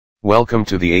Welcome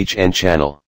to the HN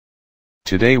channel.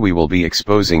 Today we will be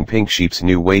exposing pinksheep's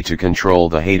new way to control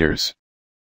the haters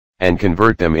and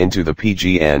convert them into the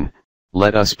PGN.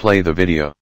 Let us play the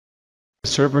video.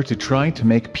 Server to try to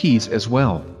make peace as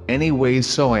well. Anyways,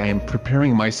 so I am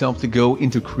preparing myself to go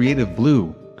into Creative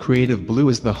Blue. Creative Blue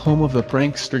is the home of the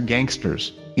prankster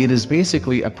gangsters. It is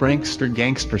basically a prankster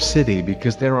gangster city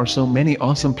because there are so many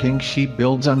awesome pink sheep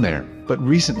builds on there. But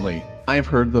recently, I've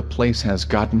heard the place has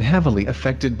gotten heavily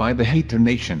affected by the hater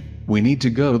nation. We need to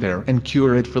go there and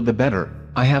cure it for the better.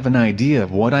 I have an idea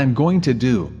of what I'm going to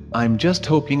do. I'm just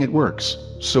hoping it works.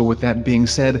 So with that being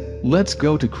said, let's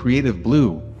go to Creative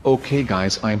Blue. Okay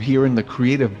guys, I'm here in the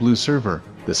Creative Blue server.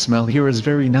 The smell here is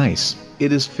very nice.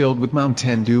 It is filled with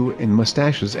Mountain Dew and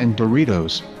mustaches and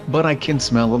Doritos. But I can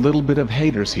smell a little bit of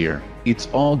haters here. It's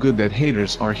all good that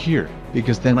haters are here,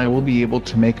 because then I will be able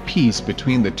to make peace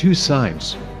between the two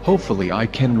sides. Hopefully I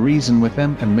can reason with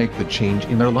them and make the change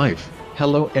in their life.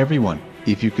 Hello everyone,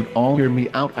 if you could all hear me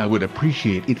out I would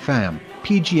appreciate it fam.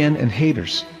 PGN and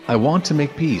haters, I want to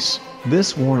make peace.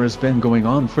 This war has been going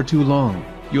on for too long.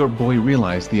 Your boy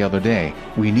realized the other day,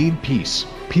 we need peace.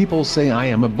 People say I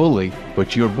am a bully,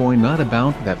 but your boy not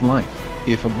about that life.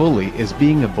 If a bully is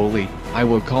being a bully, I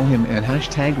will call him and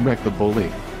hashtag wreck the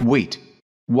bully. Wait.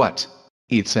 What?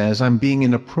 It says I'm being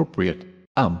inappropriate.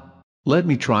 Let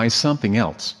me try something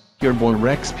else. Your boy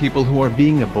wrecks people who are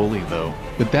being a bully though,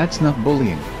 but that's not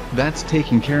bullying. That's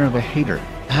taking care of a hater.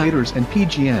 Haters and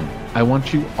PGN, I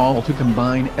want you all to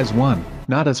combine as one.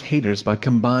 Not as haters but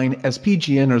combine as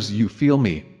PGNers, you feel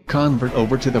me? Convert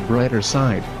over to the brighter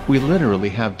side. We literally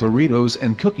have Doritos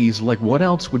and cookies, like what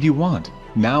else would you want?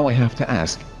 Now I have to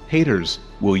ask, haters,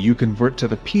 will you convert to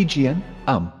the PGN?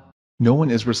 No one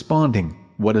is responding.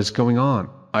 What is going on?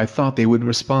 I thought they would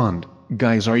respond.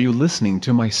 Guys, are you listening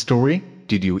to my story?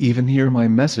 Did you even hear my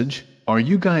message? Are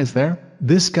you guys there?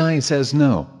 This guy says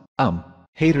no.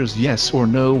 Haters, yes or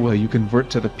no, will you convert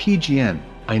to the PGN?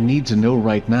 I need to know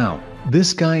right now.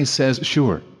 This guy says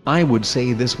sure. I would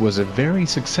say this was a very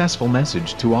successful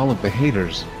message to all of the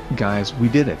haters. Guys, we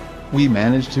did it. We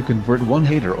managed to convert one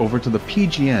hater over to the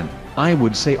PGN. I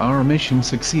would say our mission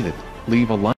succeeded.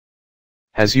 Leave a like.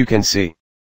 As you can see,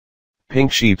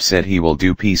 Pinksheep said he will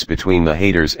do peace between the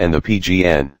haters and the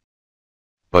PGN.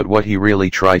 But what he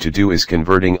really tried to do is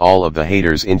converting all of the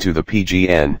haters into the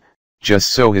PGN,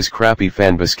 just so his crappy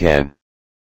fanbase can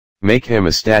make him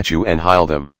a statue and heal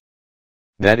them.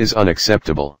 That is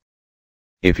unacceptable.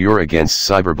 If you're against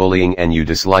cyberbullying and you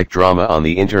dislike drama on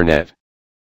the internet,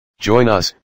 join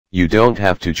us. You don't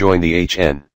have to join the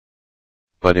HN.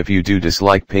 But if you do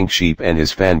dislike Pinksheep and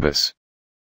his fanbase,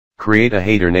 create a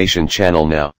Hater Nation channel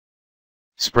now.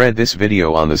 Spread this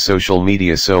video on the social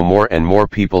media so more and more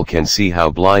people can see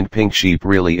how blind Pinksheep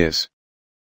really is.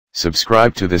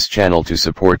 Subscribe to this channel to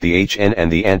support the HN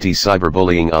and the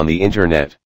anti-cyberbullying on the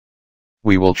internet.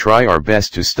 We will try our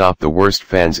best to stop the worst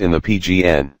fans in the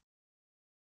PGN.